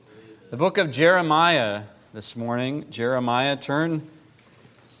The book of Jeremiah this morning. Jeremiah, turn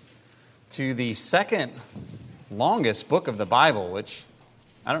to the second longest book of the Bible, which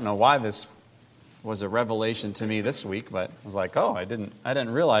I don't know why this was a revelation to me this week, but I was like, oh, I didn't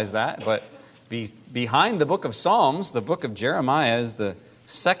realize that. But behind the book of Psalms, the book of Jeremiah is the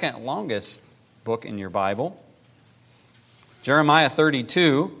second longest book in your Bible. Jeremiah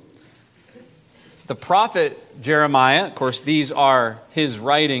 32. The prophet Jeremiah, of course, these are his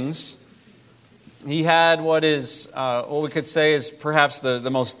writings. He had what we could say is perhaps the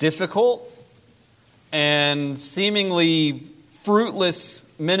most difficult and seemingly fruitless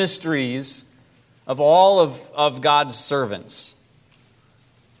ministries of all of God's servants.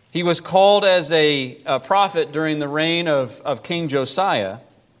 He was called as a prophet during the reign of King Josiah,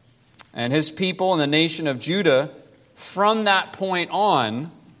 and his people and the nation of Judah from that point on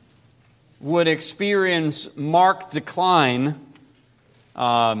would experience marked decline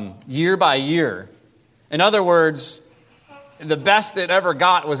year by year. In other words, the best it ever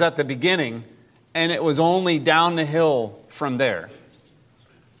got was at the beginning, and it was only down the hill from there.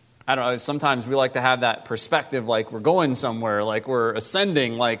 I don't know, sometimes we like to have that perspective like we're going somewhere, like we're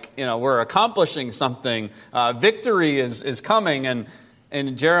ascending, like we're accomplishing something. Victory is coming, and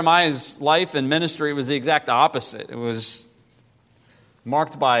in Jeremiah's life and ministry, it was the exact opposite. It was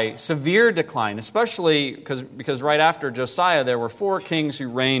marked by severe decline, especially because right after Josiah, there were 4 kings who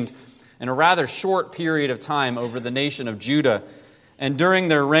reigned in a rather short period of time over the nation of Judah. And during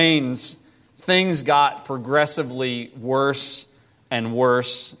their reigns, things got progressively worse and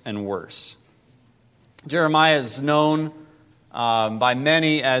worse and worse. Jeremiah is known by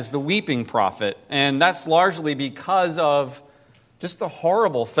many as the weeping prophet, and that's largely because of just the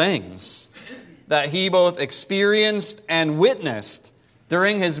horrible things that he both experienced and witnessed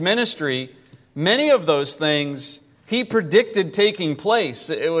during his ministry. Many of those things he predicted taking place.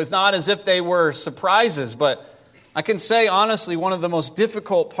 It was not as if they were surprises, but I can say honestly, one of the most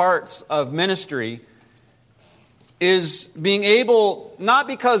difficult parts of ministry is being able, not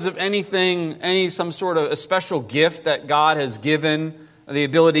because of some sort of a special gift that God has given, the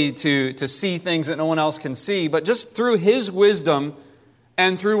ability to see things that no one else can see, but just through His wisdom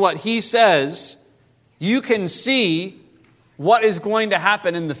and through what He says, you can see what is going to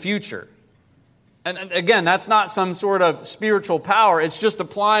happen in the future. And again, that's not some sort of spiritual power. It's just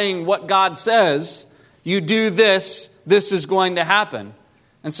applying what God says. You do this, this is going to happen.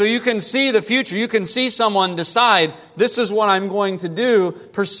 And so you can see the future. You can see someone decide, this is what I'm going to do,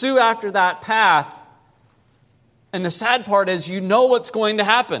 pursue after that path. And the sad part is you know what's going to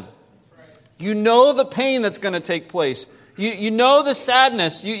happen. You know the pain that's going to take place. You know the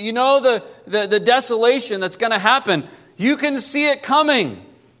sadness. You know the desolation that's going to happen. You can see it coming.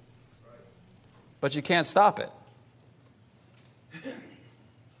 But you can't stop it.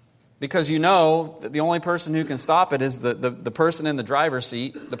 Because you know that the only person who can stop it is the person in the driver's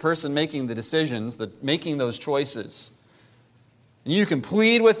seat, the person making the decisions, making those choices. And you can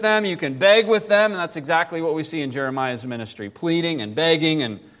plead with them, you can beg with them, and that's exactly what we see in Jeremiah's ministry. Pleading and begging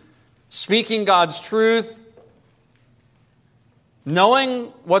and speaking God's truth, knowing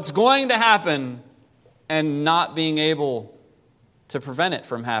what's going to happen and not being able to prevent it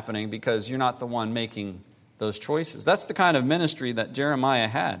from happening because you're not the one making those choices. That's the kind of ministry that Jeremiah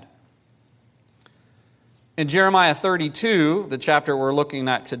had. In Jeremiah 32, the chapter we're looking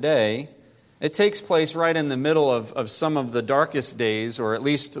at today, it takes place right in the middle of some of the darkest days, or at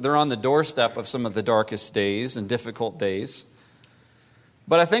least they're on the doorstep of some of the darkest days and difficult days.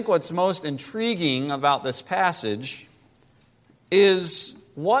 But I think what's most intriguing about this passage is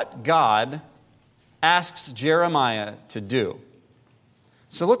what God asks Jeremiah to do.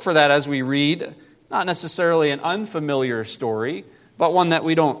 So look for that as we read, not necessarily an unfamiliar story, but one that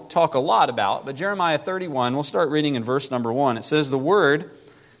we don't talk a lot about. But Jeremiah 31, we'll start reading in verse number 1. It says, "The word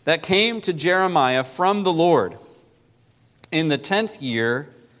that came to Jeremiah from the Lord in the 10th year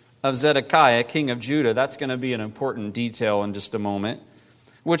of Zedekiah, king of Judah," that's going to be an important detail in just a moment,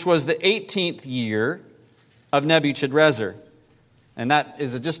 "which was the 18th year of Nebuchadrezzar." And that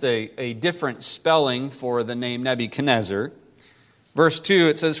is just a different spelling for the name Nebuchadnezzar. Verse 2,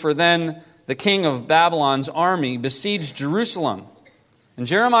 it says, "For then the king of Babylon's army besieged Jerusalem. And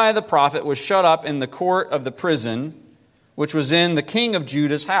Jeremiah the prophet was shut up in the court of the prison, which was in the king of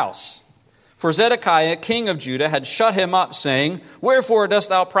Judah's house. For Zedekiah, king of Judah, had shut him up, saying, Wherefore dost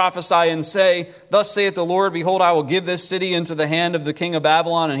thou prophesy and say, Thus saith the Lord, Behold, I will give this city into the hand of the king of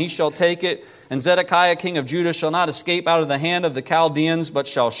Babylon, and he shall take it. And Zedekiah, king of Judah, shall not escape out of the hand of the Chaldeans, but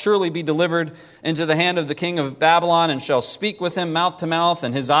shall surely be delivered into the hand of the king of Babylon, and shall speak with him mouth to mouth,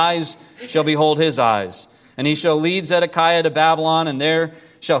 and his eyes shall behold his eyes. And he shall lead Zedekiah to Babylon, and there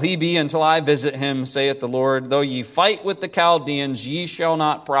shall he be until I visit him, saith the Lord. Though ye fight with the Chaldeans, ye shall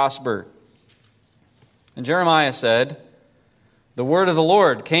not prosper. And Jeremiah said, the word of the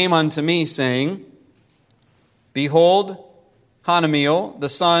Lord came unto me, saying, Behold, Hanameel, the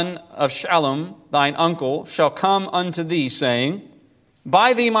son of Shallum, thine uncle, shall come unto thee, saying,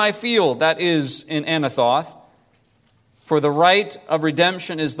 Buy thee my field that is in Anathoth, for the right of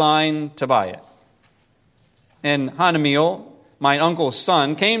redemption is thine to buy it. And Hanameel, mine uncle's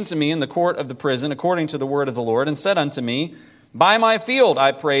son, came to me in the court of the prison, according to the word of the Lord, and said unto me, Buy my field,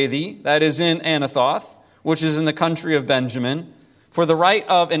 I pray thee, that is in Anathoth, which is in the country of Benjamin, for the right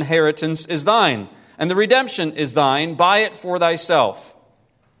of inheritance is thine, and the redemption is thine, buy it for thyself.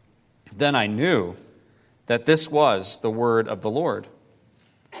 Then I knew that this was the word of the Lord.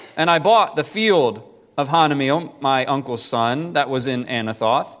 And I bought the field of Hanameel, my uncle's son, that was in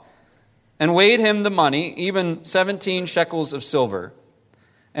Anathoth, and weighed him the money, even 17 shekels of silver.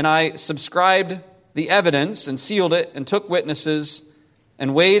 And I subscribed the evidence and sealed it and took witnesses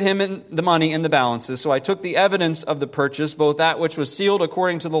and weighed him in the money in the balances. So I took the evidence of the purchase, both that which was sealed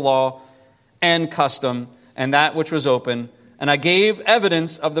according to the law and custom, and that which was open. And I gave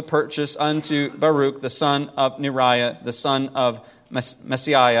evidence of the purchase unto Baruch, the son of Neriah, the son of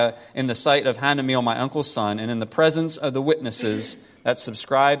Messiah, in the sight of Hanameel, my uncle's son, and in the presence of the witnesses that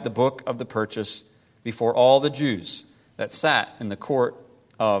subscribed the book of the purchase before all the Jews that sat in the court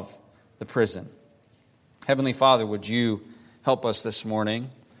of the prison. Heavenly Father, would you help us this morning?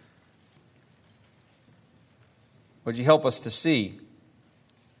 Would you help us to see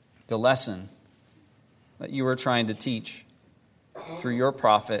the lesson that you are trying to teach through your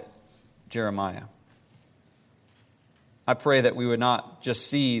prophet, Jeremiah? I pray that we would not just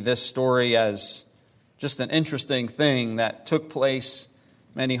see this story as just an interesting thing that took place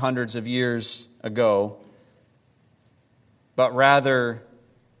many hundreds of years ago, but rather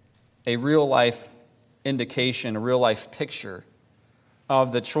a real-life indication, a real-life picture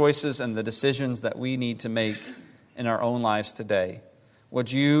of the choices and the decisions that we need to make in our own lives today.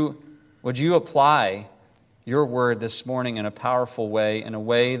 Would you apply your word this morning in a powerful way, in a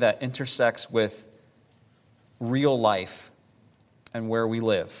way that intersects with real life and where we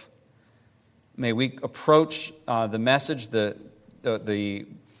live? May we approach the message,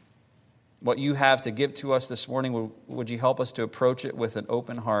 what you have to give to us this morning. Would you help us to approach it with an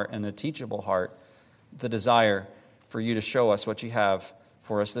open heart and a teachable heart, the desire for you to show us what you have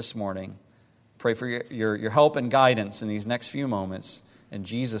for us this morning. Pray for your help and guidance in these next few moments. In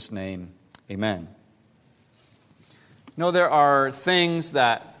Jesus' name, amen. There are things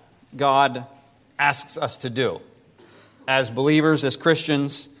that God asks us to do. As believers, as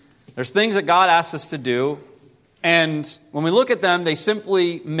Christians, there's things that God asks us to do, and when we look at them, they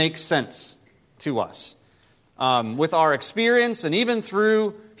simply make sense to us. With our experience and even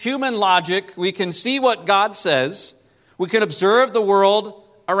through human logic, we can see what God says, we can observe the world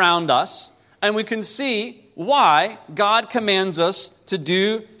around us, and we can see why God commands us to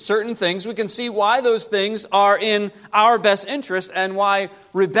do certain things. We can see why those things are in our best interest and why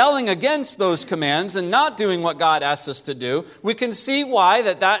rebelling against those commands and not doing what God asks us to do, we can see why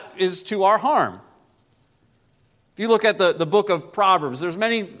that is to our harm. If you look at the book of Proverbs, there's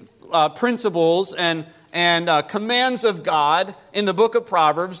many principles and commands of God in the book of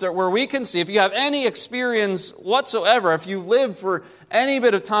Proverbs where we can see, if you have any experience whatsoever, if you live for any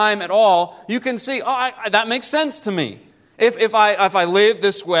bit of time at all, you can see, that makes sense to me. If I live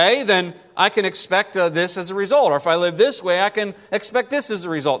this way, then I can expect this as a result. Or if I live this way, I can expect this as a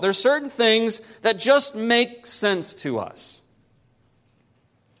result. There's certain things that just make sense to us.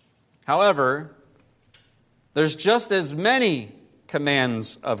 However, there's just as many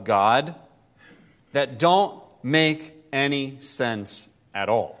commands of God that don't make any sense at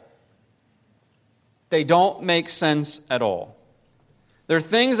all. They don't make sense at all. There are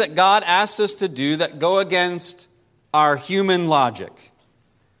things that God asks us to do that go against our human logic.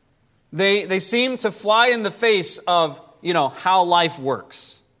 They seem to fly in the face of, how life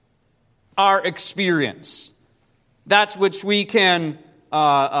works. Our experience. That's which we can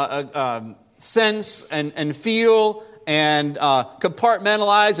sense and feel and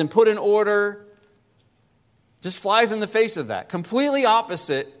compartmentalize and put in order. Just flies in the face of that. Completely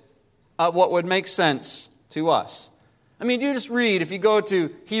opposite of what would make sense to us. You just read, if you go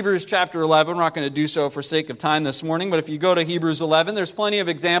to Hebrews chapter 11, we're not going to do so for sake of time this morning, but if you go to Hebrews 11, there's plenty of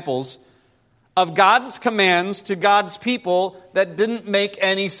examples of God's commands to God's people that didn't make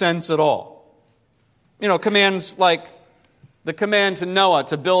any sense at all. Commands like the command to Noah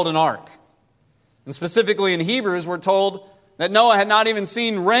to build an ark. And specifically in Hebrews, we're told that Noah had not even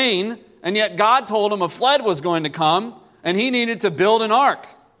seen rain, and yet God told him a flood was going to come, and he needed to build an ark.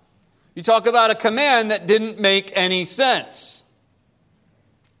 You talk about a command that didn't make any sense.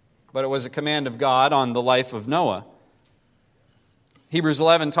 But it was a command of God on the life of Noah. Hebrews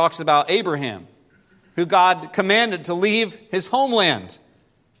 11 talks about Abraham, who God commanded to leave his homeland,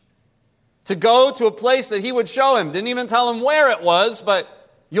 to go to a place that he would show him. Didn't even tell him where it was, but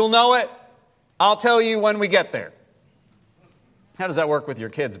you'll know it. I'll tell you when we get there. How does that work with your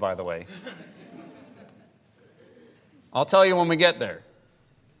kids, by the way? I'll tell you when we get there.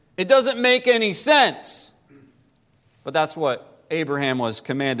 It doesn't make any sense, but that's what Abraham was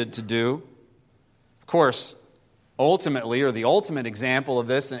commanded to do. Of course, ultimately, or the ultimate example of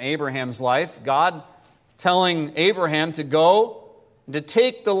this in Abraham's life, God telling Abraham to go and to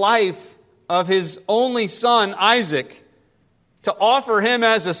take the life of his only son, Isaac, to offer him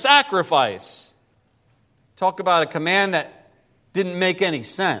as a sacrifice. Talk about a command that didn't make any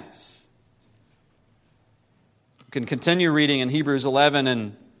sense. You can continue reading in Hebrews 11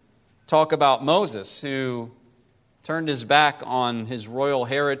 and talk about Moses, who turned his back on his royal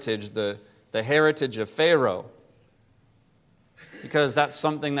heritage, the heritage of Pharaoh, because that's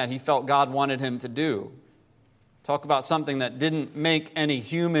something that he felt God wanted him to do. Talk about something that didn't make any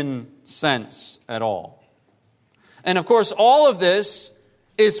human sense at all. And of course, all of this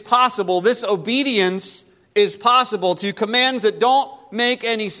is possible. This obedience is possible to commands that don't make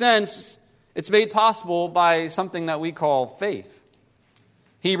any sense. It's made possible by something that we call faith.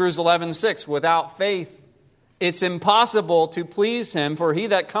 Hebrews 11:6, without faith, it's impossible to please him, for he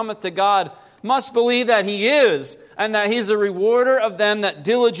that cometh to God must believe that he is, and that he's a rewarder of them that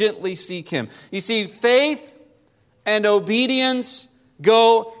diligently seek him. You see, faith and obedience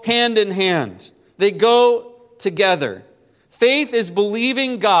go hand in hand. They go together. Faith is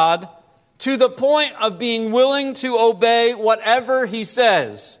believing God to the point of being willing to obey whatever he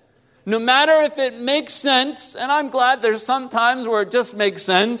says. No matter if it makes sense, and I'm glad there's some times where it just makes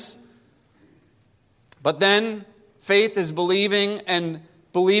sense. But then faith is believing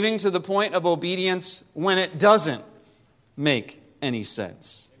to the point of obedience when it doesn't make any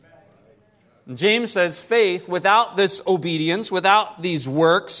sense. And James says faith without this obedience, without these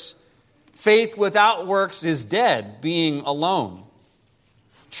works, faith without works is dead, being alone.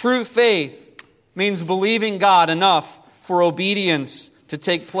 True faith means believing God enough for obedience to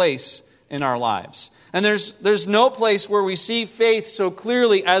take place in our lives. And there's no place where we see faith so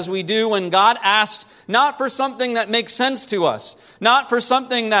clearly as we do when God asks not for something that makes sense to us, not for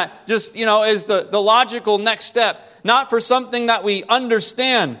something that just, is the logical next step, not for something that we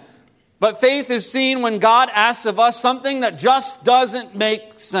understand. But faith is seen when God asks of us something that just doesn't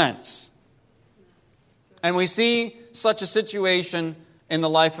make sense. And we see such a situation in the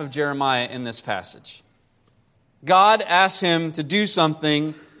life of Jeremiah in this passage. God asks him to do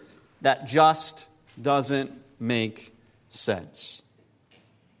something that just doesn't make sense.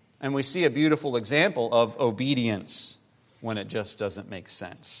 And we see a beautiful example of obedience when it just doesn't make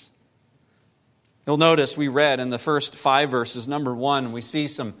sense. You'll notice we read in the first 5 verses, number 1, we see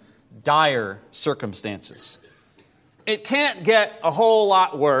some dire circumstances. It can't get a whole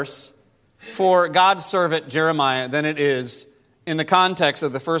lot worse for God's servant Jeremiah than it is in the context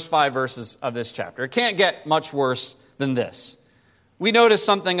of the first 5 verses of this chapter. It can't get much worse than this. We notice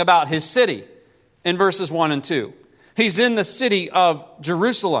something about his city in verses 1 and 2. He's in the city of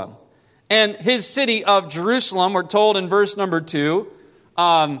Jerusalem. And his city of Jerusalem, we're told in verse number 2,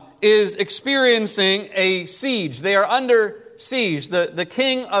 is experiencing a siege. They are under siege. The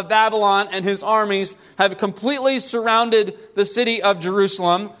king of Babylon and his armies have completely surrounded the city of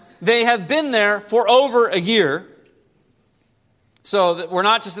Jerusalem. They have been there for over a year. So we're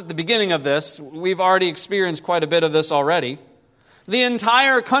not just at the beginning of this. We've already experienced quite a bit of this already. The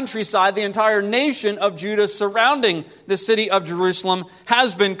entire countryside, the entire nation of Judah surrounding the city of Jerusalem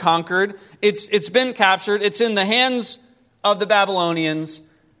has been conquered. It's been captured. It's in the hands of the Babylonians.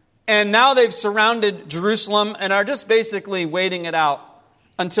 And now they've surrounded Jerusalem and are just basically waiting it out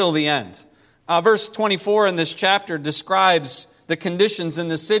until the end. Verse 24 in this chapter describes the conditions in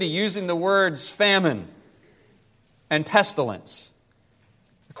the city using the words famine and pestilence.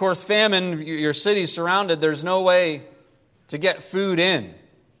 Of course, famine, your city's surrounded. There's no way to get food in.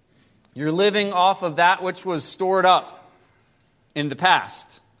 You're living off of that which was stored up in the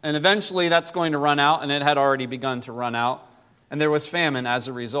past. And eventually that's going to run out, and it had already begun to run out. And there was famine as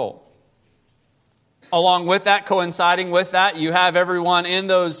a result. Along with that, coinciding with that, you have everyone in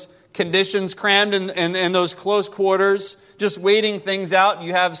those conditions crammed in those close quarters, just waiting things out.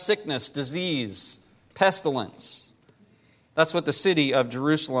 You have sickness, disease, pestilence. That's what the city of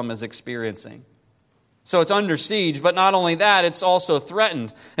Jerusalem is experiencing. So it's under siege, but not only that, it's also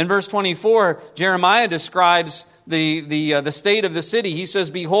threatened. In verse 24, Jeremiah describes the state of the city. He says,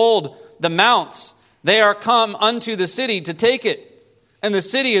 "Behold, the mounts, they are come unto the city to take it, and the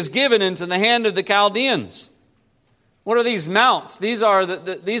city is given into the hand of the Chaldeans." What are these mounts? These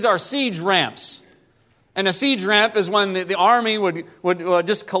are siege ramps. And a siege ramp is when the army would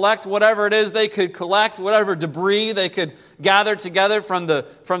just collect whatever it is they could collect, whatever debris they could gather together from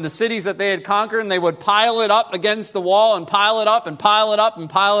the cities that they had conquered, and they would pile it up against the wall and pile it up and pile it up and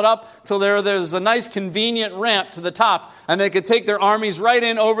pile it up till there's a nice convenient ramp to the top, and they could take their armies right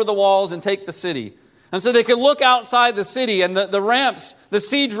in over the walls and take the city. And so they could look outside the city, and the ramps, the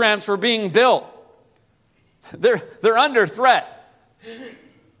siege ramps were being built. They're under threat.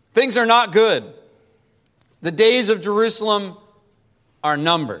 Things are not good. The days of Jerusalem are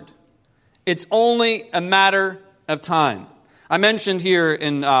numbered. It's only a matter of time. I mentioned here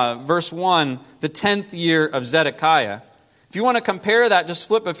in verse 1, the 10th year of Zedekiah. If you want to compare that, just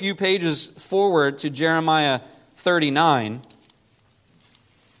flip a few pages forward to Jeremiah 39.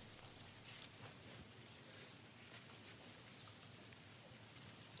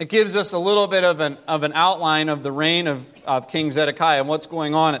 It gives us a little bit of an outline of the reign of King Zedekiah and what's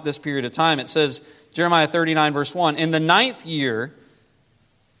going on at this period of time. It says, Jeremiah 39, verse 1, "In the 9th year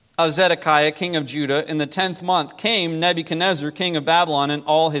of Zedekiah, king of Judah, in the 10th month, came Nebuchadnezzar, king of Babylon, and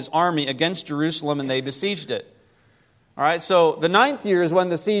all his army against Jerusalem, and they besieged it." All right, so the 9th year is when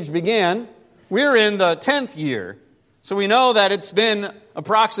the siege began. We're in the 10th year. So we know that it's been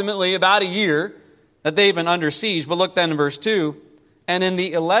approximately about a year that they've been under siege. But look then in verse 2, "And in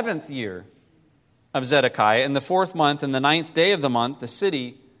the 11th year of Zedekiah, in the 4th month, in the 9th day of the month, the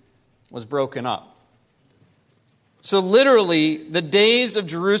city was broken up." So literally, the days of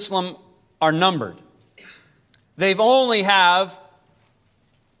Jerusalem are numbered. They've only have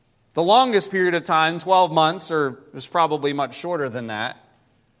the longest period of time, 12 months, or it was probably much shorter than that,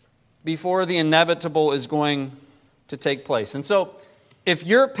 before the inevitable is going to take place. And so, if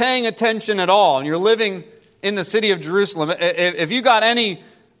you're paying attention at all, and you're living in the city of Jerusalem, if you got any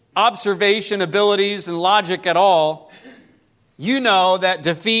observation abilities and logic at all, you know that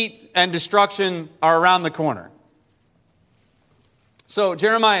defeat and destruction are around the corner. So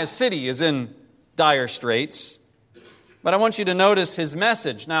Jeremiah's city is in dire straits, but I want you to notice his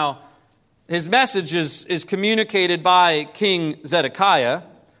message. Now, his message is communicated by King Zedekiah,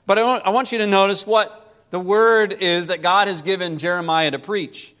 but I want you to notice what the word is that God has given Jeremiah to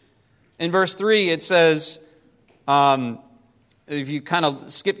preach. In verse 3, it says, if you kind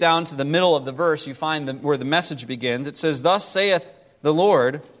of skip down to the middle of the verse, you find where the message begins. It says, "Thus saith the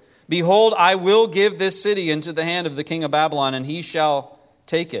Lord, Behold, I will give this city into the hand of the king of Babylon, and he shall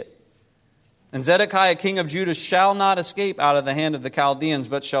take it. And Zedekiah, king of Judah, shall not escape out of the hand of the Chaldeans,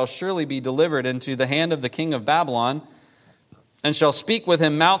 but shall surely be delivered into the hand of the king of Babylon, and shall speak with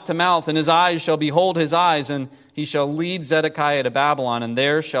him mouth to mouth, and his eyes shall behold his eyes, and he shall lead Zedekiah to Babylon, and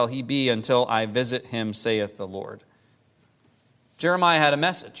there shall he be until I visit him, saith the Lord." Jeremiah had a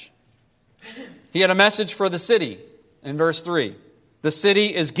message. He had a message for the city in verse 3. The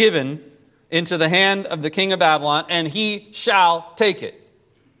city is given into the hand of the king of Babylon, and he shall take it.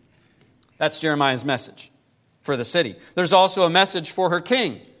 That's Jeremiah's message for the city. There's also a message for her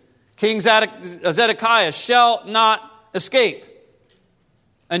king. King Zedekiah shall not escape.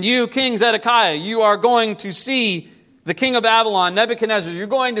 And you, King Zedekiah, you are going to see the king of Babylon, Nebuchadnezzar. You're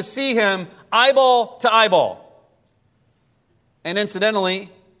going to see him eyeball to eyeball. And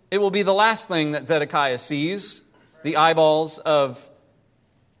incidentally, it will be the last thing that Zedekiah sees, the eyeballs of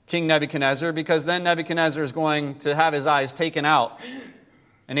King Nebuchadnezzar, because then Nebuchadnezzar is going to have his eyes taken out,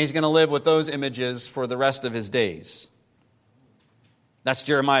 and he's going to live with those images for the rest of his days. That's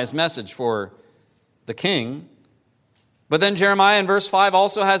Jeremiah's message for the king. But then Jeremiah in verse 5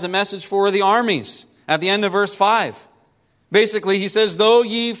 also has a message for the armies at the end of verse 5. Basically, he says, "Though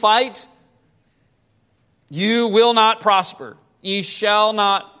ye fight, you will not prosper. Ye shall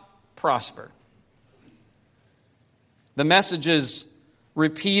not prosper." The message is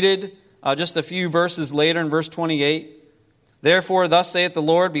repeated just a few verses later in verse 28. "Therefore, thus saith the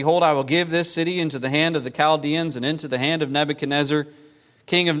Lord, Behold, I will give this city into the hand of the Chaldeans and into the hand of Nebuchadnezzar,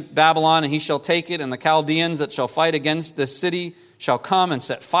 king of Babylon, and he shall take it, and the Chaldeans that shall fight against this city shall come and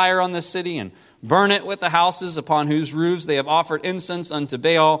set fire on this city and burn it with the houses upon whose roofs they have offered incense unto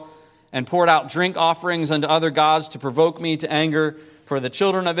Baal and poured out drink offerings unto other gods to provoke me to anger. For the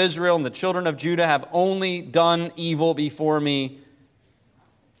children of Israel and the children of Judah have only done evil before me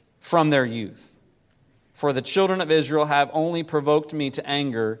from their youth. For the children of Israel have only provoked me to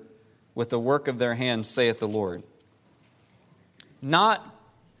anger with the work of their hands, saith the Lord." Not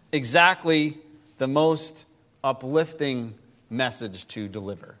exactly the most uplifting message to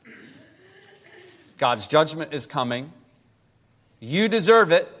deliver. God's judgment is coming. You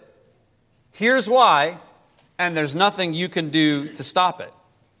deserve it. Here's why, and there's nothing you can do to stop it.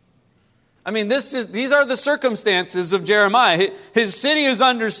 I mean, these are the circumstances of Jeremiah. His city is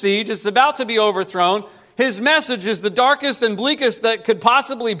under siege. It's about to be overthrown. His message is the darkest and bleakest that could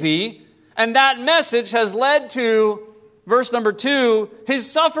possibly be. And that message has led to, verse number 2, his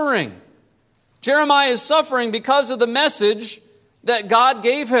suffering. Jeremiah is suffering because of the message that God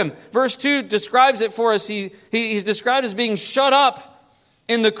gave him. Verse 2 describes it for us. He's described as being shut up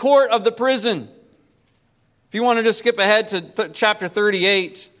in the court of the prison. If you want to just skip ahead to chapter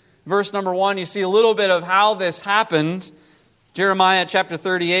 38, verse number 1, you see a little bit of how this happened. Jeremiah chapter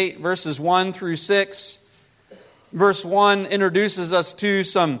 38, verses 1 through 6. Verse 1 introduces us to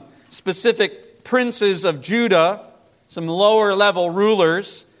some specific princes of Judah, some lower level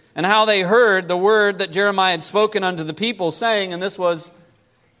rulers, and how they heard the word that Jeremiah had spoken unto the people, saying, and this was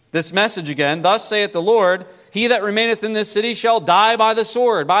this message again, thus saith the Lord, he that remaineth in this city shall die by the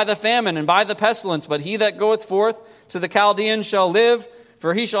sword, by the famine, and by the pestilence, but he that goeth forth to the Chaldeans shall live,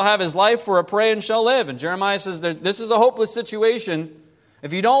 for he shall have his life for a prey and shall live. And Jeremiah says, this is a hopeless situation.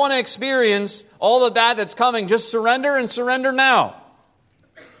 If you don't want to experience all the bad that's coming, just surrender and surrender now.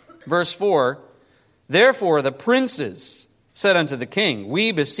 Verse 4, therefore the princes said unto the king,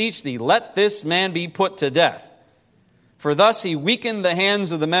 we beseech thee, let this man be put to death. For thus he weakened the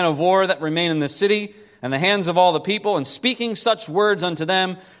hands of the men of war that remain in the city, and the hands of all the people, and speaking such words unto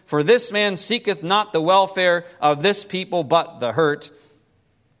them, for this man seeketh not the welfare of this people, but the hurt.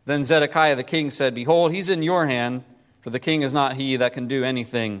 Then Zedekiah the king said, behold, he's in your hand, for the king is not he that can do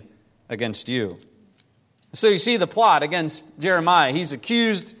anything against you. So you see the plot against Jeremiah. He's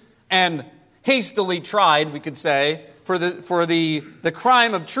accused and hastily tried, we could say, for the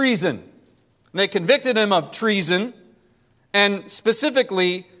crime of treason. And they convicted him of treason, and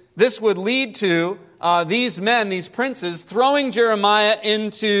specifically, this would lead to these men, these princes, throwing Jeremiah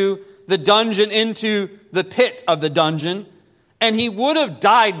into the dungeon, into the pit of the dungeon, and he would have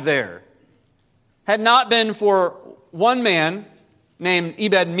died there had not been for one man named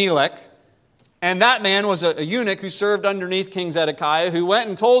Ebed-Melech, and that man was a eunuch who served underneath King Zedekiah, who went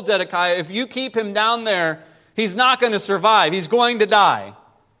and told Zedekiah, if you keep him down there, he's not going to survive. He's going to die.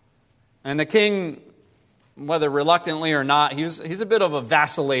 And the king, whether reluctantly or not, he's a bit of a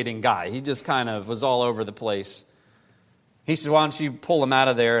vacillating guy. He just kind of was all over the place. He said, why don't you pull him out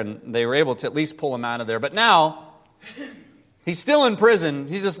of there? And they were able to at least pull him out of there. But now, he's still in prison.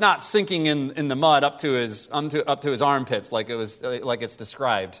 He's just not sinking in the mud up to his armpits like it's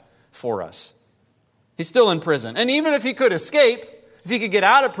described for us. He's still in prison. And even if he could escape, if he could get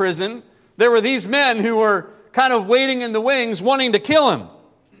out of prison, there were these men who were kind of waiting in the wings, wanting to kill him.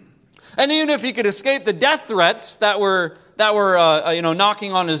 And even if he could escape the death threats that were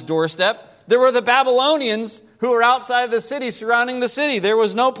knocking on his doorstep, there were the Babylonians who were outside of the city, surrounding the city. There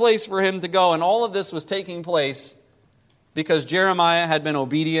was no place for him to go, and all of this was taking place because Jeremiah had been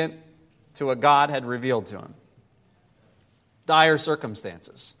obedient to what God had revealed to him. Dire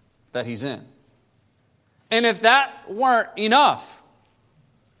circumstances that he's in. And if that weren't enough,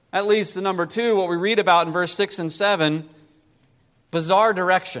 at least the number 2, what we read about in verse 6 and 7, bizarre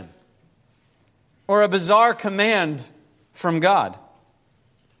direction or a bizarre command from God.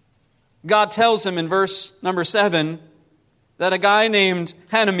 God tells him in verse number 7 that a guy named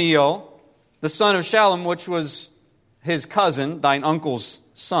Hanamiel, the son of Shallum, which was his cousin, thine uncle's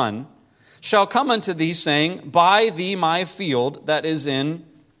son, shall come unto thee, saying, buy thee my field that is in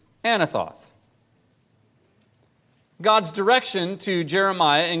Anathoth. God's direction to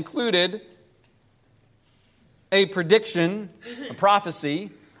Jeremiah included a prediction, a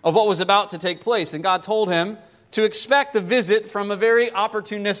prophecy of what was about to take place. And God told him to expect a visit from a very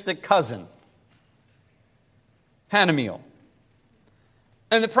opportunistic cousin, Hanamiel.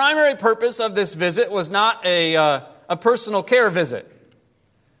 And the primary purpose of this visit was not a personal care visit. It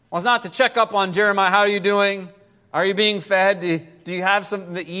was not to check up on Jeremiah. How are you doing? Are you being fed? Do you have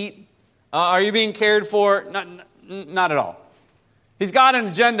something to eat? Are you being cared for? Not at all. He's got an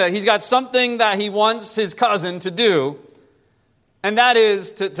agenda. He's got something that he wants his cousin to do, and that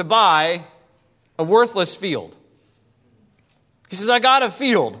is to buy a worthless field. He says, I got a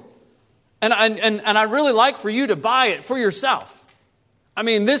field, and I'd really like for you to buy it for yourself. I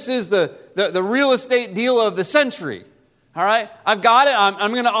mean, this is the real estate deal of the century. All right? I've got it.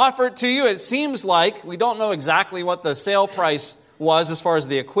 I'm going to offer it to you. It seems like, we don't know exactly what the sale price was as far as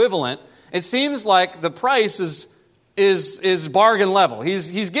the equivalent. It seems like the price is bargain level.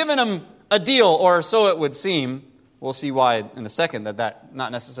 He's given him a deal, or so it would seem. We'll see why in a second that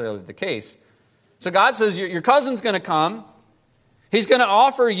not necessarily the case. So God says, your cousin's going to come. He's going to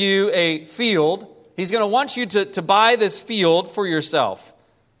offer you a field He's going to want you to buy this field for yourself.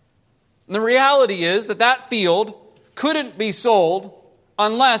 And the reality is that field couldn't be sold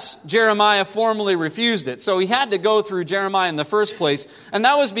unless Jeremiah formally refused it. So he had to go through Jeremiah in the first place. And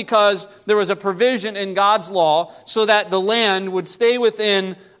that was because there was a provision in God's law so that the land would stay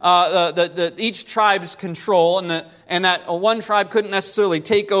within each tribe's control, and that one tribe couldn't necessarily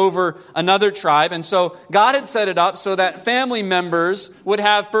take over another tribe. And so God had set it up so that family members would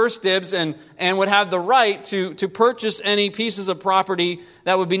have first dibs and would have the right to purchase any pieces of property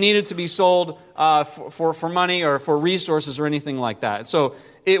that would be needed to be sold for money or for resources or anything like that. So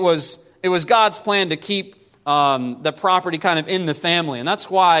it was God's plan to keep the property kind of in the family. And that's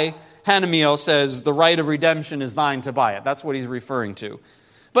why Hanamiel says the right of redemption is thine to buy it. That's what he's referring to.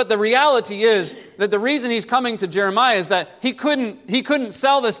 But the reality is that the reason he's coming to Jeremiah is that he couldn't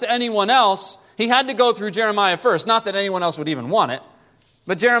sell this to anyone else. He had to go through Jeremiah first. Not that anyone else would even want it,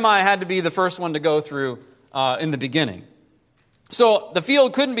 but Jeremiah had to be the first one to go through in the beginning. So the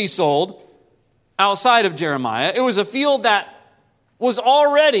field couldn't be sold outside of Jeremiah. It was a field that was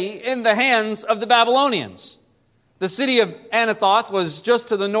already in the hands of the Babylonians. The city of Anathoth was just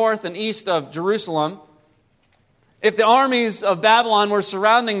to the north and east of Jerusalem. If the armies of Babylon were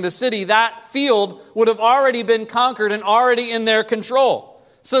surrounding the city, that field would have already been conquered and already in their control.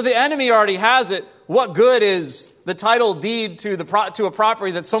 So the enemy already has it. What good is the title deed to a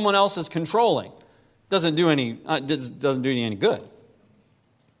property that someone else is controlling? Doesn't do you any good.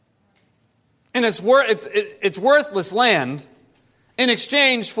 And it's worthless land in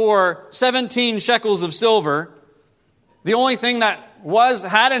exchange for 17 shekels of silver. The only thing that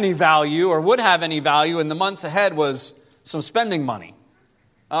had any value or would have any value in the months ahead was some spending money.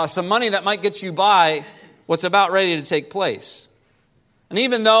 Some money that might get you by what's about ready to take place. And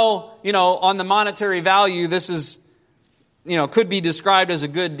even though, on the monetary value, this is, could be described as a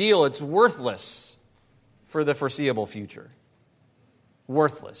good deal, it's worthless for the foreseeable future.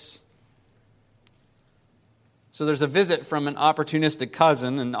 Worthless. So there's a visit from an opportunistic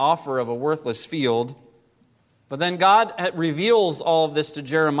cousin, an offer of a worthless field. But then God reveals all of this to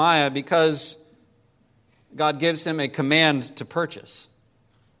Jeremiah because God gives him a command to purchase.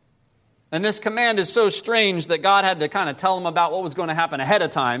 And this command is so strange that God had to kind of tell him about what was going to happen ahead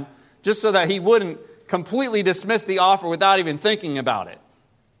of time, just so that he wouldn't completely dismiss the offer without even thinking about it,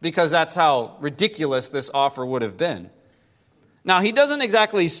 because that's how ridiculous this offer would have been. Now, he doesn't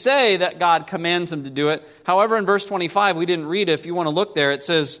exactly say that God commands him to do it. However, in verse 25, we didn't read it. If you want to look there, it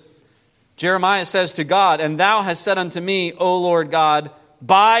says, Jeremiah says to God, "And thou hast said unto me, O Lord God,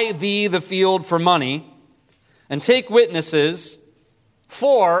 buy thee the field for money, and take witnesses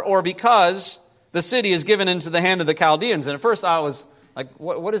for or because the city is given into the hand of the Chaldeans." And at first I was like,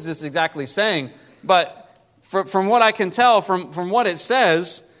 what is this exactly saying? But from what I can tell, from what it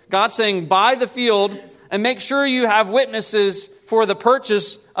says, God's saying, buy the field and make sure you have witnesses for the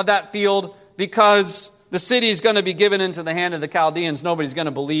purchase of that field, because the city is going to be given into the hand of the Chaldeans. Nobody's going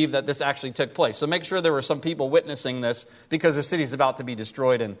to believe that this actually took place. So make sure there were some people witnessing this, because the city's about to be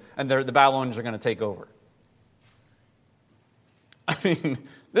destroyed and the Babylonians are going to take over. I mean,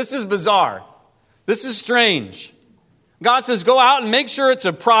 this is bizarre. This is strange. God says, go out and make sure it's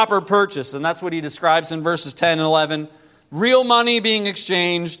a proper purchase. And that's what he describes in verses 10 and 11. Real money being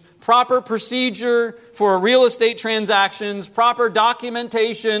exchanged, proper procedure for real estate transactions, proper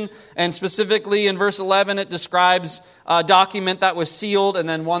documentation, and specifically in verse 11 it describes a document that was sealed and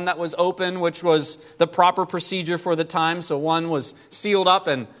then one that was open, which was the proper procedure for the time. So one was sealed up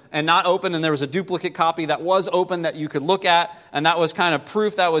and not open, and there was a duplicate copy that was open that you could look at, and that was kind of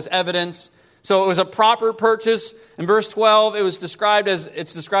proof, that was evidence. So it was a proper purchase. In verse 12, it's described as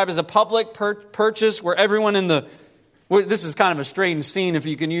a public purchase where everyone this is kind of a strange scene if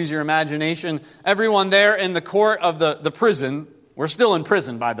you can use your imagination. Everyone there in the court of the prison, we're still in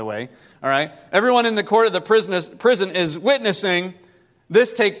prison, by the way, all right? Everyone in the court of the prison is witnessing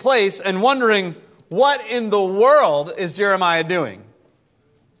this take place and wondering, what in the world is Jeremiah doing?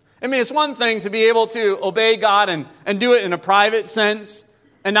 I mean, it's one thing to be able to obey God and do it in a private sense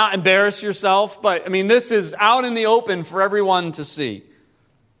and not embarrass yourself, but I mean, this is out in the open for everyone to see.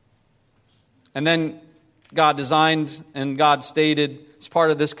 And then God designed and God stated as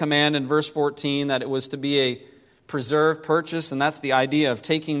part of this command in verse 14 that it was to be a preserved purchase, and that's the idea of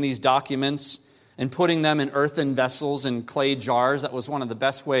taking these documents and putting them in earthen vessels and clay jars. That was one of the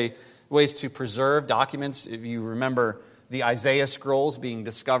best ways to preserve documents. If you remember the Isaiah scrolls being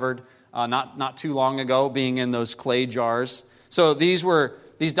discovered not too long ago, being in those clay jars. So these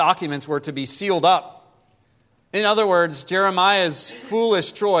documents were to be sealed up. In other words, Jeremiah's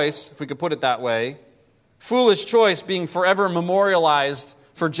foolish choice, if we could put it that way, foolish choice being forever memorialized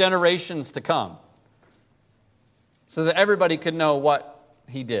for generations to come. so that everybody could know what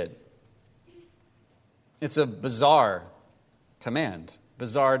he did. It's a bizarre command,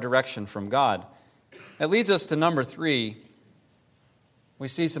 bizarre direction from God. It leads us to number 3. We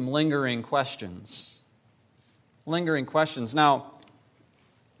see some lingering questions. Lingering questions. Now,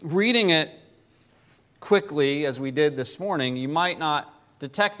 reading it quickly, as we did this morning, you might not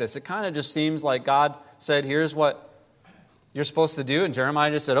detect this. It kind of just seems like God said, here's what you're supposed to do, and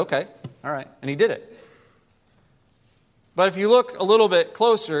Jeremiah just said, okay, all right, and he did it. But if you look a little bit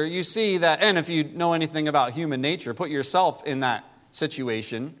closer, you see that, and if you know anything about human nature, put yourself in that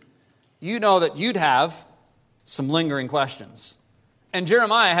situation, you know that you'd have some lingering questions. And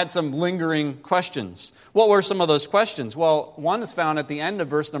Jeremiah had some lingering questions. What were some of those questions? Well, one is found at the end of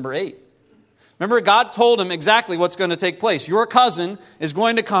verse number 8. Remember, God told him exactly what's going to take place. Your cousin is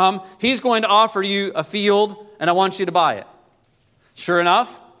going to come. He's going to offer you a field, and I want you to buy it. Sure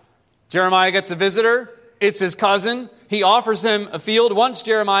enough, Jeremiah gets a visitor. It's his cousin. He offers him a field, wants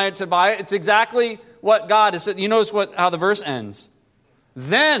Jeremiah to buy it. It's exactly what God has said. You notice how the verse ends.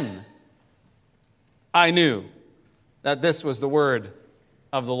 Then I knew that this was the word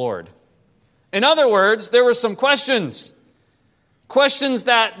of the Lord. In other words, there were some questions. Questions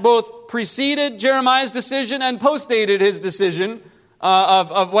that both preceded Jeremiah's decision and postdated his decision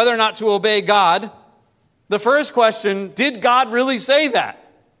of whether or not to obey God. The first question, did God really say that?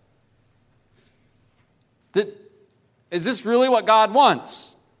 Is this really what God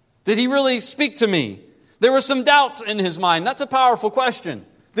wants? Did he really speak to me? There were some doubts in his mind. That's a powerful question.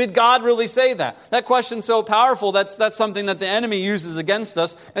 Did God really say that? That question's so powerful, that's something that the enemy uses against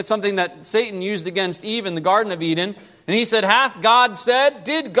us. It's something that Satan used against Eve in the Garden of Eden. And he said, hath God said?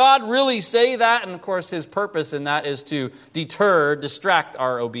 Did God really say that? And of course, his purpose in that is to distract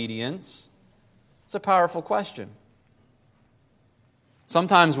our obedience. It's a powerful question.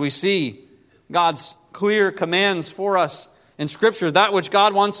 Sometimes we see God's clear commands for us in Scripture, that which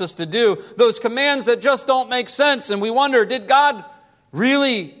God wants us to do, those commands that just don't make sense, and we wonder, did God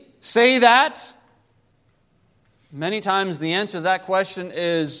really say that? Many times the answer to that question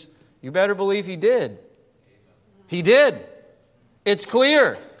is, you better believe he did. He did. It's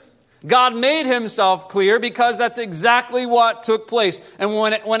clear. God made himself clear because that's exactly what took place. And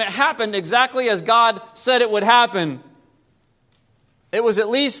when it happened exactly as God said it would happen, it was at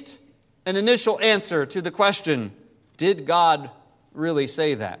least an initial answer to the question, did God really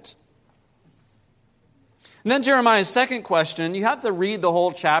say that? And then Jeremiah's second question, you have to read the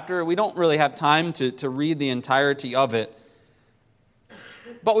whole chapter. We don't really have time to read the entirety of it.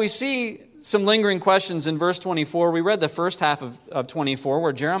 But we see some lingering questions in verse 24. We read the first half of 24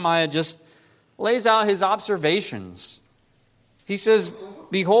 where Jeremiah just lays out his observations. He says,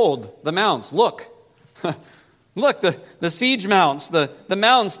 behold, the mounts, look. Look, the siege mounts, the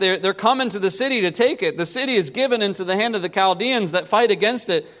mounts, they're coming to the city to take it. The city is given into the hand of the Chaldeans that fight against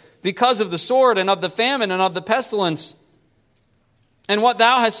it because of the sword and of the famine and of the pestilence. And what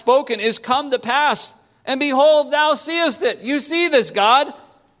thou hast spoken is come to pass. And behold, thou seest it. You see this, God.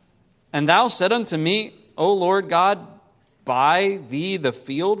 And thou said unto me, O Lord God, buy thee the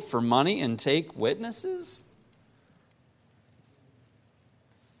field for money and take witnesses?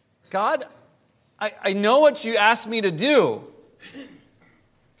 God, I know what you asked me to do,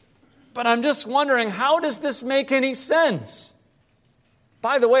 but I'm just wondering, how does this make any sense?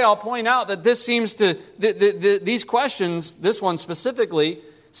 By the way, I'll point out that this seems to, these questions, this one specifically,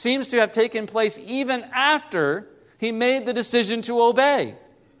 seems to have taken place even after he made the decision to obey.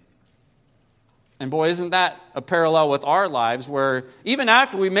 And boy, isn't that a parallel with our lives, where even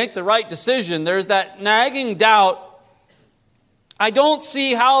after we make the right decision, there's that nagging doubt. I don't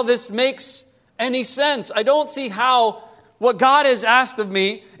see how this makes any sense. I don't see how what God has asked of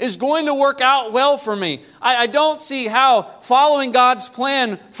me is going to work out well for me. I don't see how following God's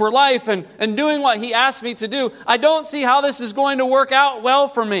plan for life and doing what he asked me to do, I don't see how this is going to work out well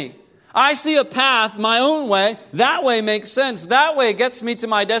for me. I see a path my own way. That way makes sense. That way gets me to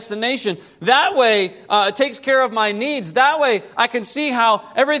my destination. That way takes care of my needs. That way I can see how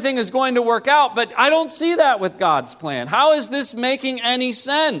everything is going to work out. But I don't see that with God's plan. How is this making any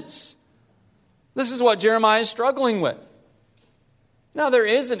sense? This is what Jeremiah is struggling with. Now, there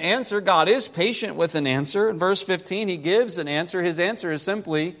is an answer. God is patient with an answer. In verse 15, he gives an answer. His answer is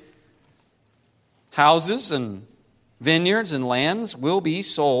simply, houses and vineyards and lands will be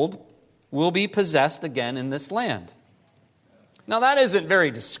sold, will be possessed again in this land. Now, that isn't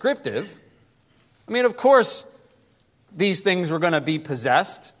very descriptive. I mean, of course, these things were going to be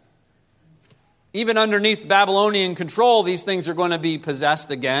possessed. Even underneath Babylonian control, these things are going to be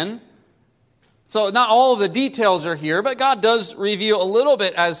possessed again. So not all of the details are here, but God does reveal a little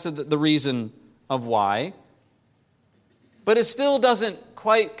bit as to the reason of why. But it still doesn't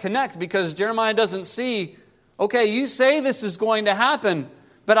quite connect because Jeremiah doesn't see, okay, you say this is going to happen,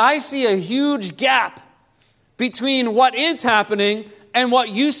 but I see a huge gap between what is happening and what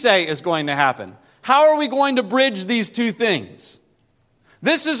you say is going to happen. How are we going to bridge these two things?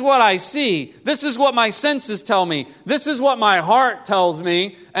 This is what I see. This is what my senses tell me. This is what my heart tells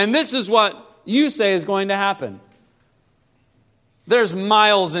me. And this is what you say is going to happen. There's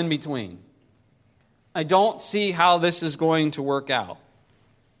miles in between. I don't see how this is going to work out.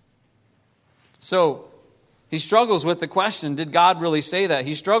 So he struggles with the question, did God really say that?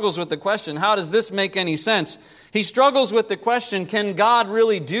 He struggles with the question, how does this make any sense? He struggles with the question, can God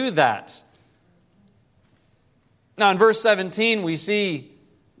really do that? Now in verse 17 we see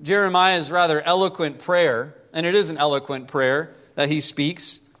Jeremiah's rather eloquent prayer, and it is an eloquent prayer that he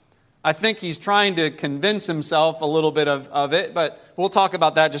speaks. I think he's trying to convince himself a little bit of it, but we'll talk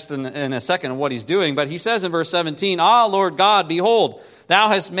about that just in a second of what he's doing. But he says in verse 17, Ah, Lord God, behold, thou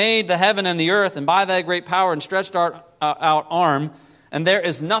hast made the heaven and the earth, and by thy great power and stretched out arm, and there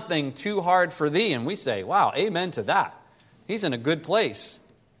is nothing too hard for thee. And we say, wow, amen to that. He's in a good place.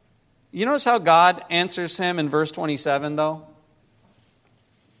 You notice how God answers him in verse 27, though?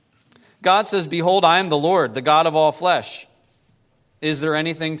 God says, behold, I am the Lord, the God of all flesh. Is there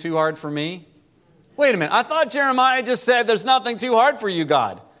anything too hard for me? Wait a minute, I thought Jeremiah just said there's nothing too hard for you,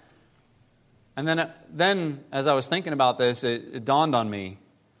 God. And then as I was thinking about this, it dawned on me,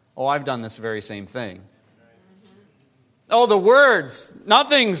 oh, I've done this very same thing. Oh, the words,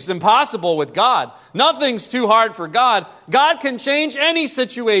 nothing's impossible with God. Nothing's too hard for God. God can change any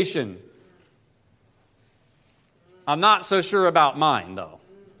situation. I'm not so sure about mine, though.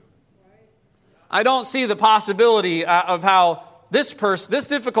 I don't see the possibility of how this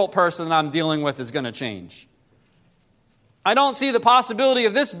difficult person that I'm dealing with is going to change. I don't see the possibility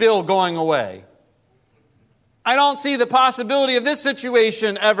of this bill going away. I don't see the possibility of this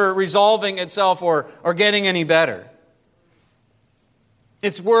situation ever resolving itself or getting any better.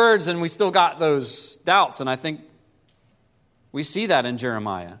 It's words, and we still got those doubts, and I think we see that in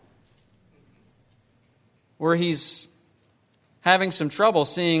Jeremiah, where he's having some trouble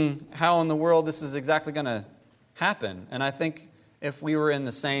seeing how in the world this is exactly going to happen. And I think if we were in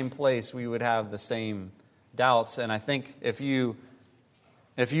the same place, we would have the same doubts. And I think if you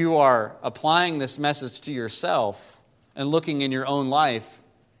are applying this message to yourself and looking in your own life,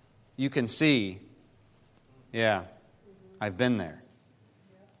 you can see, yeah, I've been there.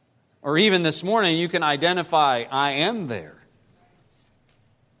 Or even this morning, you can identify, I am there.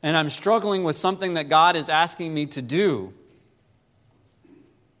 And I'm struggling with something that God is asking me to do.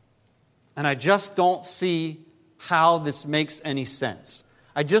 And I just don't see how this makes any sense.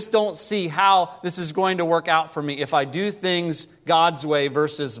 I just don't see how this is going to work out for me if I do things God's way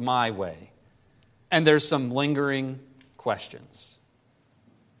versus my way. And there's some lingering questions.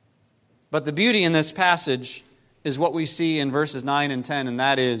 But the beauty in this passage is what we see in verses 9 and 10, and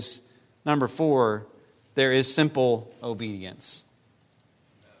that is, number 4, there is simple obedience.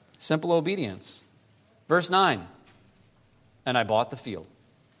 Simple obedience. Verse 9, and I bought the field.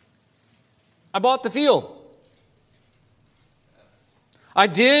 I bought the field. I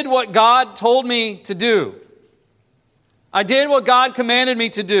did what God told me to do. I did what God commanded me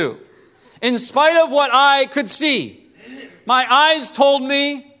to do. In spite of what I could see, my eyes told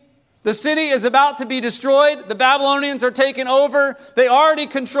me the city is about to be destroyed. The Babylonians are taking over. They already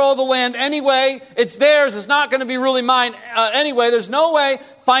control the land anyway. It's theirs. It's not going to be really mine anyway. There's no way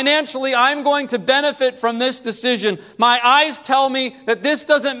financially I'm going to benefit from this decision. My eyes tell me that this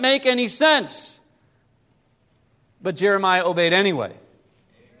doesn't make any sense. But Jeremiah obeyed anyway.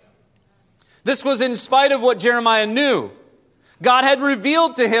 This was in spite of what Jeremiah knew. God had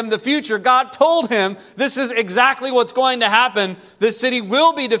revealed to him the future. God told him this is exactly what's going to happen. This city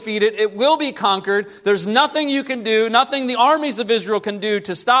will be defeated. It will be conquered. There's nothing you can do, nothing the armies of Israel can do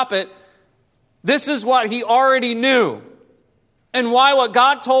to stop it. This is what he already knew. And why what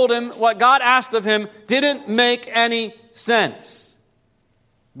God told him, what God asked of him, didn't make any sense.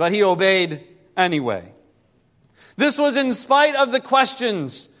 But he obeyed anyway. This was in spite of the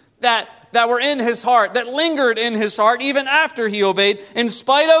questions that were in his heart, that lingered in his heart even after he obeyed, in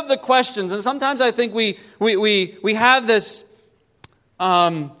spite of the questions. And sometimes I think we have this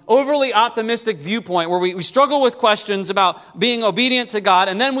overly optimistic viewpoint where we struggle with questions about being obedient to God,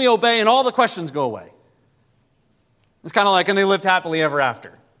 and then we obey and all the questions go away. It's kind of like, and they lived happily ever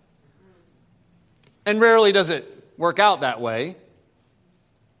after. And rarely does it work out that way.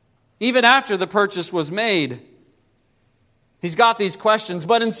 Even after the purchase was made, he's got these questions,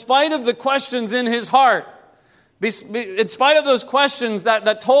 but in spite of the questions in his heart, In spite of those questions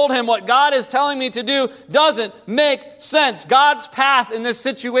that told him what God is telling me to do doesn't make sense. God's path in this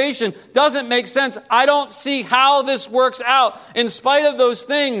situation doesn't make sense. I don't see how this works out. In spite of those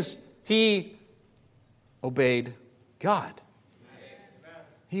things, he obeyed God.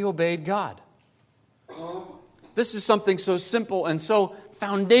 He obeyed God. This is something so simple and so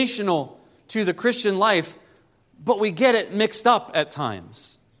foundational to the Christian life, but we get it mixed up at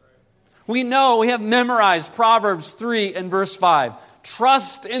times. We have memorized Proverbs 3 and verse 5.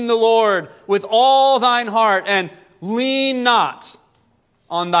 Trust in the Lord with all thine heart and lean not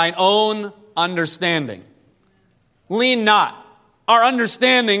on thine own understanding. Lean not. Our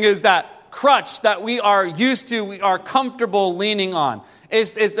understanding is that crutch that we are used to, we are comfortable leaning on.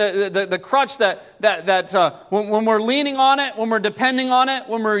 It's the crutch that when we're leaning on it, when we're depending on it,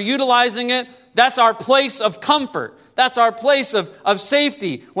 when we're utilizing it, that's our place of comfort. That's our place of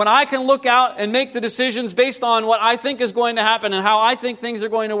safety. When I can look out and make the decisions based on what I think is going to happen and how I think things are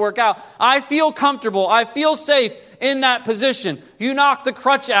going to work out, I feel comfortable. I feel safe in that position. You knock the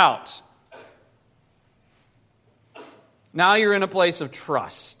crutch out. Now you're in a place of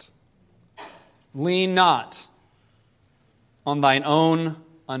trust. Lean not on thine own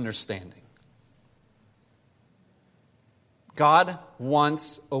understanding. God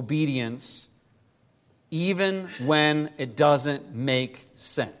wants obedience even when it doesn't make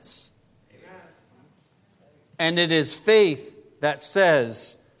sense. And it is faith that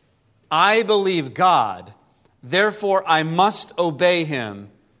says, I believe God, therefore I must obey Him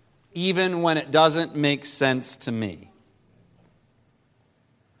even when it doesn't make sense to me.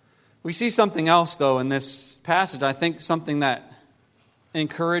 We see something else, though, in this passage. I think something that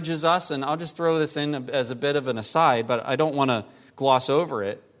encourages us, and I'll just throw this in as a bit of an aside, but I don't want to gloss over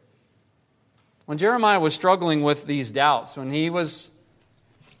it. When Jeremiah was struggling with these doubts, when he was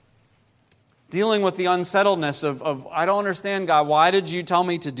dealing with the unsettledness of I don't understand, God, why did you tell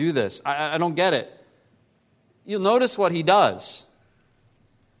me to do this? I don't get it. You'll notice what he does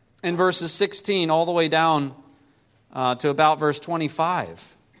in verses 16 all the way down to about verse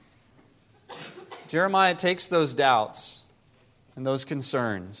 25. Jeremiah takes those doubts and those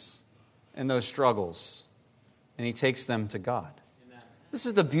concerns and those struggles, and he takes them to God. Amen. This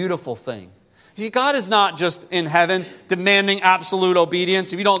is the beautiful thing. See, God is not just in heaven demanding absolute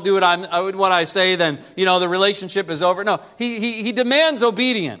obedience. If you don't do what I say, then the relationship is over. No, He demands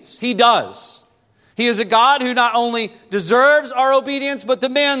obedience. He does. He is a God who not only deserves our obedience, but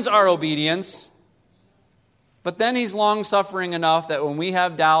demands our obedience. But then He's long-suffering enough that when we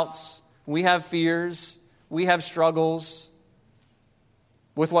have doubts, we have fears, we have struggles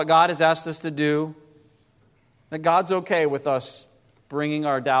with what God has asked us to do, that God's okay with us bringing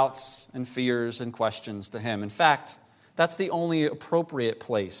our doubts and fears and questions to Him. In fact, that's the only appropriate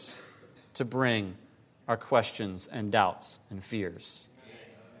place to bring our questions and doubts and fears.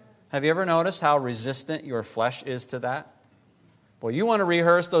 Have you ever noticed how resistant your flesh is to that? Well, you want to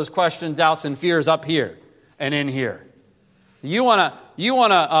rehearse those questions, doubts, and fears up here and in here. You want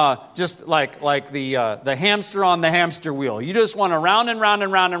to just like the hamster on the hamster wheel. You just want to round and round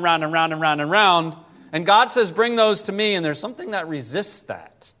and round and round and round and round and round. And God says, bring those to me, and there's something that resists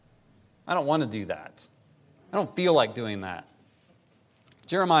that. I don't want to do that. I don't feel like doing that.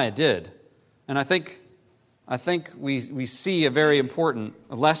 Jeremiah did. And I think we see a very important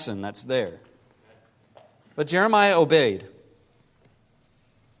lesson that's there. But Jeremiah obeyed.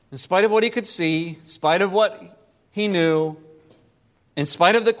 In spite of what he could see, in spite of what he knew, in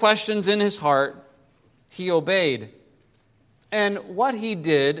spite of the questions in his heart, he obeyed. And what he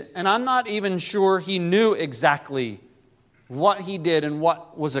did, and I'm not even sure he knew exactly what he did and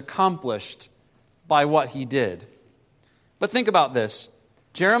what was accomplished by what he did. But think about this.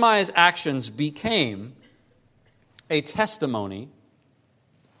 Jeremiah's actions became a testimony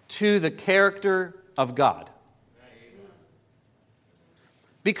to the character of God.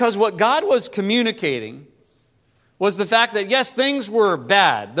 Because what God was communicating was the fact that, yes, things were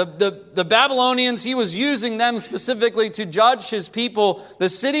bad. The Babylonians, he was using them specifically to judge his people. The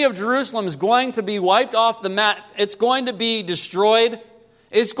city of Jerusalem is going to be wiped off the map. It's going to be destroyed.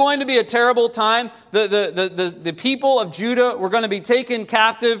 It's going to be a terrible time. The people of Judah were going to be taken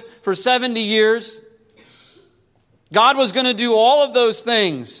captive for 70 years. God was going to do all of those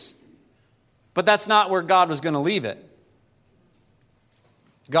things, but that's not where God was going to leave it.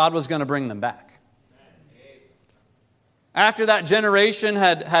 God was going to bring them back. After that generation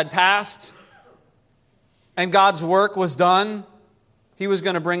had passed and God's work was done, He was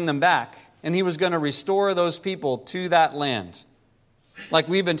going to bring them back, and He was going to restore those people to that land. Like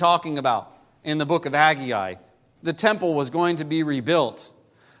we've been talking about in the book of Haggai, the temple was going to be rebuilt.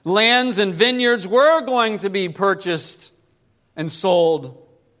 Lands and vineyards were going to be purchased and sold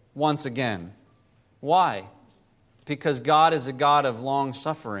once again. Why? Because God is a God of long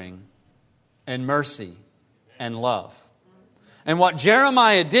suffering and mercy and love. And what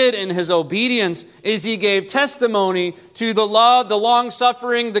Jeremiah did in his obedience is he gave testimony to the love, the long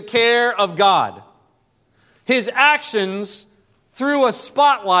suffering, the care of God. His actions threw a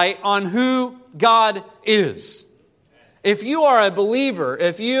spotlight on who God is. If you are a believer,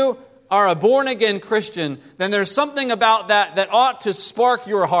 if you are a born-again Christian, then there's something about that ought to spark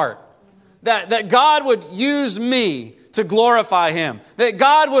your heart. That God would use me to glorify Him. That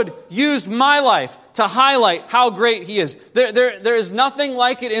God would use my life to highlight how great He is. There is nothing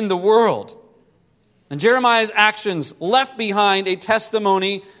like it in the world. And Jeremiah's actions left behind a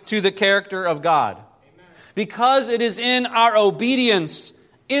testimony to the character of God. Amen. Because it is in our obedience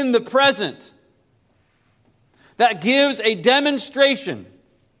in the present that gives a demonstration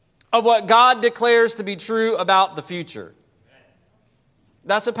of what God declares to be true about the future.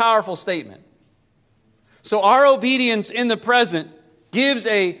 That's a powerful statement. So our obedience in the present gives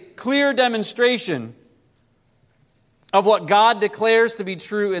a clear demonstration of what God declares to be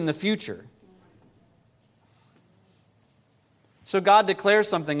true in the future. So God declares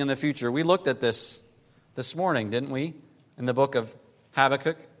something in the future. We looked at this morning, didn't we? In the book of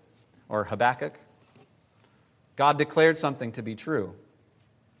Habakkuk. God declared something to be true.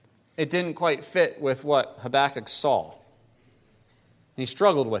 It didn't quite fit with what Habakkuk saw. He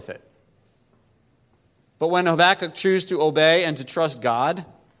struggled with it. But when Habakkuk chose to obey and to trust God,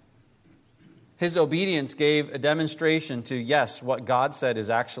 his obedience gave a demonstration to, yes, what God said is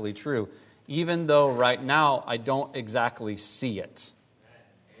actually true, even though right now I don't exactly see it.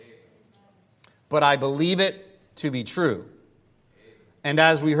 But I believe it to be true. And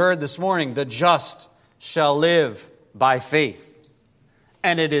as we heard this morning, the just shall live by faith.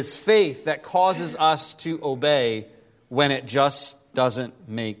 And it is faith that causes us to obey when it just doesn't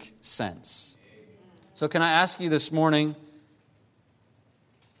make sense. So can I ask you this morning,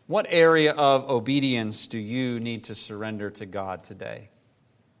 what area of obedience do you need to surrender to God today?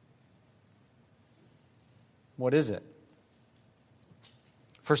 What is it?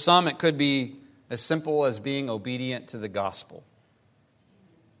 For some, it could be as simple as being obedient to the gospel.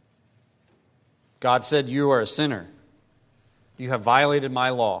 God said, "You are a sinner. You have violated my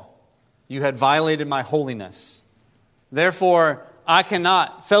law. You had violated my holiness. Therefore, I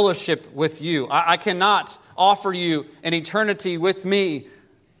cannot fellowship with you. I cannot offer you an eternity with me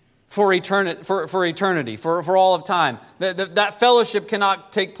for eternity, for all of time. That fellowship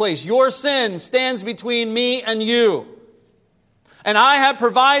cannot take place. Your sin stands between me and you. And I have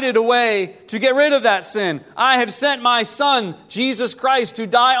provided a way to get rid of that sin. I have sent my Son, Jesus Christ, to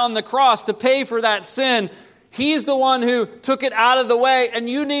die on the cross to pay for that sin. He's the one who took it out of the way, and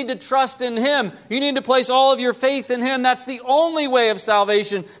you need to trust in Him. You need to place all of your faith in Him. That's the only way of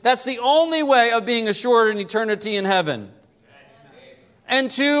salvation. That's the only way of being assured an eternity in heaven.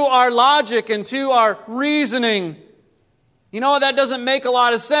 And to our logic and to our reasoning, that doesn't make a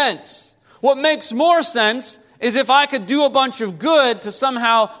lot of sense. What makes more sense is if I could do a bunch of good to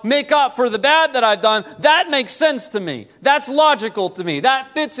somehow make up for the bad that I've done. That makes sense to me. That's logical to me.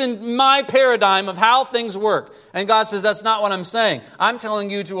 That fits in my paradigm of how things work. And God says, that's not what I'm saying. I'm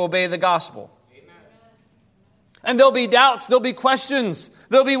telling you to obey the gospel. Amen. And there'll be doubts. There'll be questions.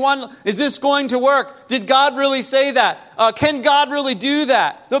 There'll be one, is this going to work? Did God really say that? Can God really do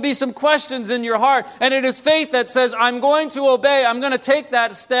that? There'll be some questions in your heart. And it is faith that says, I'm going to obey. I'm going to take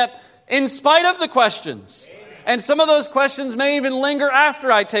that step in spite of the questions. And some of those questions may even linger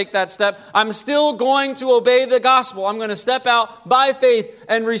after I take that step. I'm still going to obey the gospel. I'm going to step out by faith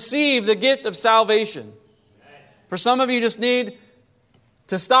and receive the gift of salvation. For some of you just need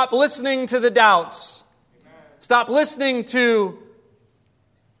to stop listening to the doubts. Stop listening to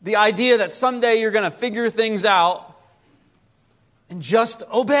the idea that someday you're going to figure things out. And just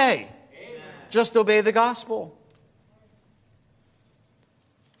obey. Just obey the gospel.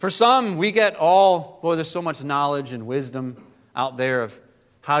 For some, we get there's so much knowledge and wisdom out there of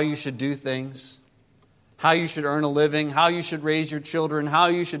how you should do things, how you should earn a living, how you should raise your children, how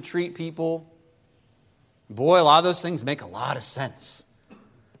you should treat people. Boy, a lot of those things make a lot of sense.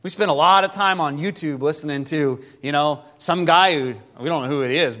 We spend a lot of time on YouTube listening to, some guy who, we don't know who it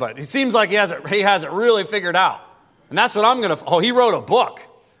is, but it seems like he has it really figured out. And that's what he wrote a book.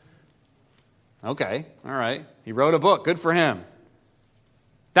 Okay, all right. He wrote a book. Good for him.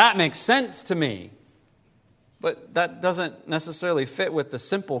 That makes sense to me. But that doesn't necessarily fit with the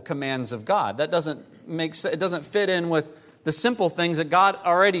simple commands of God. It doesn't fit in with the simple things that God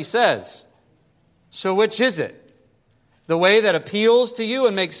already says. So which is it? the way that appeals to you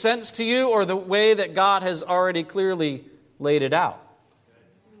and makes sense to you, or the way that God has already clearly laid it out.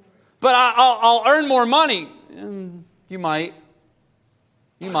 But I'll earn more money. You might.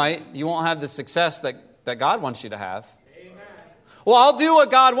 You won't have the success that God wants you to have. Amen. Well, I'll do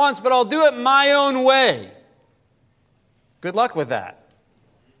what God wants, but I'll do it my own way. Good luck with that.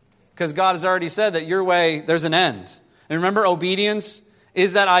 Because God has already said that your way, there's an end. And remember, obedience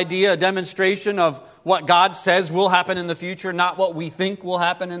is that idea, a demonstration of what God says will happen in the future, not what we think will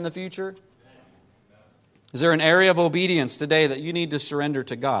happen in the future. Is there an area of obedience today that you need to surrender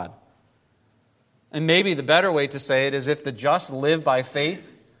to God? And maybe the better way to say it is, if the just live by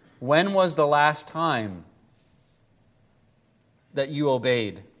faith, when was the last time that you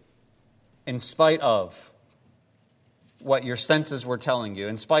obeyed in spite of what your senses were telling you,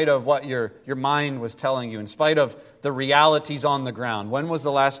 in spite of what your mind was telling you, in spite of the realities on the ground? When was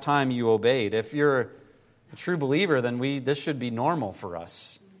the last time you obeyed? If you're a true believer, then this should be normal for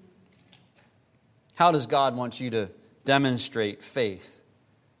us. How does God want you to demonstrate faith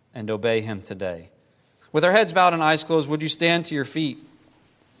and obey Him today? With our heads bowed and eyes closed, would you stand to your feet?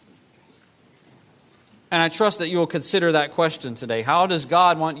 And I trust that you will consider that question today. How does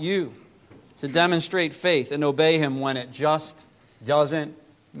God want you to demonstrate faith and obey Him when it just doesn't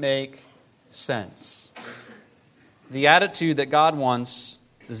make sense? The attitude that God wants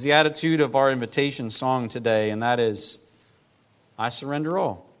is the attitude of our invitation song today, and that is, I surrender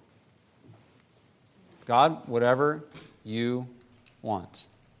all. God, whatever you want.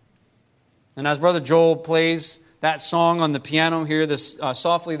 And as Brother Joel plays that song on the piano here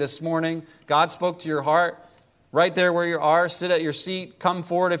softly this morning, God spoke to your heart. Right there where you are, sit at your seat, come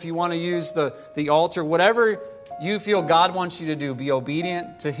forward if you want to use the altar. Whatever you feel God wants you to do, be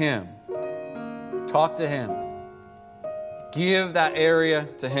obedient to Him. Talk to Him. Give that area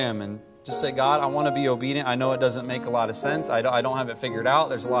to Him and just say, God, I want to be obedient. I know it doesn't make a lot of sense. I don't have it figured out.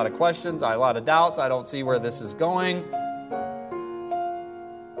 There's a lot of questions, a lot of doubts. I don't see where this is going.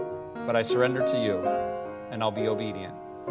 But I surrender to you, and I'll be obedient.